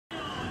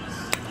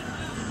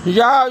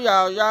Y'all.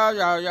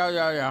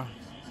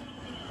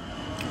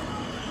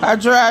 I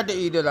tried to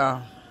eat it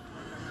all.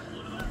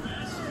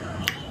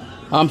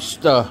 I'm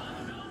stuck.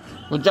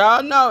 But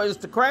y'all know it's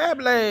the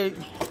crab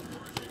legs.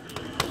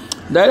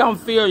 They don't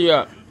fill you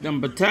up. Them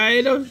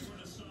potatoes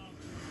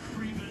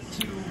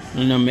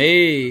and them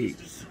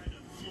eggs.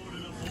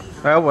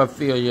 That will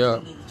fill you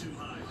up.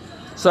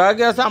 So I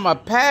guess I'm going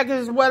to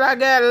package what I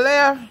got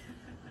left.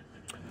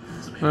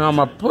 And I'm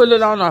going to put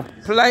it on a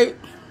plate.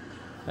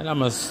 And I'm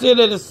going to sit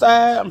it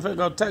aside. I'm going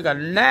to take a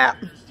nap.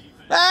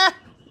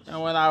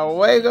 And when I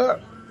wake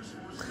up,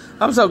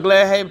 I'm so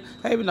glad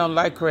Haven don't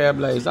like crab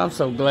legs. I'm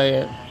so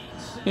glad.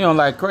 He don't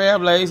like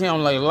crab legs. He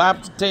don't like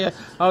lobster tail.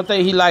 The only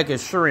thing he like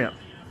is shrimp.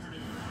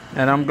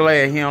 And I'm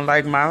glad he don't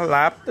like my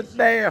lobster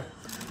tail.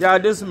 Y'all,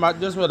 this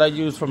is what I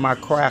use for my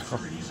cracker.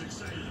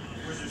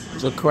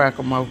 To crack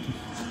them open.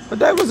 But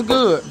that was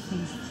good.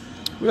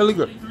 Really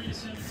good.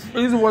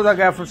 These are the ones I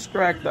got from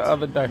Strack the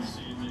other day.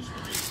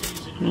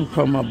 Let me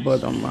put my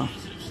butter on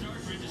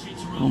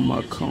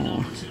my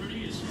corn.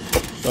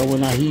 So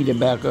when I heat it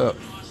back up,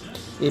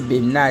 it be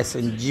nice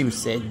and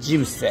juicy.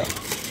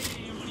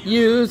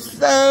 You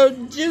so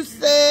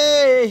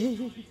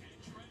juicy.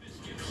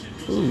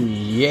 Ooh,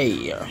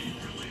 yeah.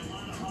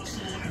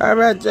 All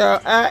right,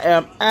 y'all. I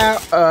am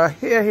out.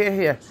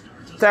 Here.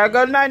 So I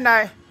go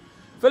night.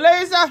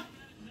 Felisa.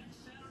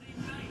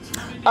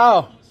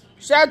 Oh,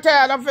 shout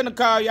out. I'm finna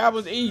call you. I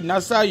was eating. I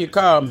saw you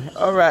call me.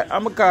 All right,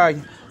 I'm gonna call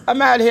you.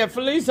 I'm out of here.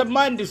 Felisa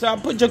Monday, so I'll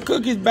put your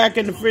cookies back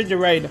in the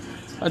refrigerator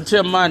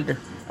until Monday.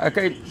 I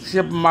can't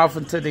ship them off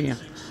until then.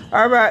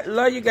 All right,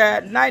 love you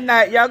guys.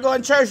 Night. Y'all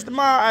going to church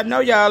tomorrow? I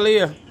know y'all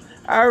live.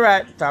 All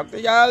right, talk to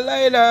y'all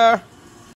later.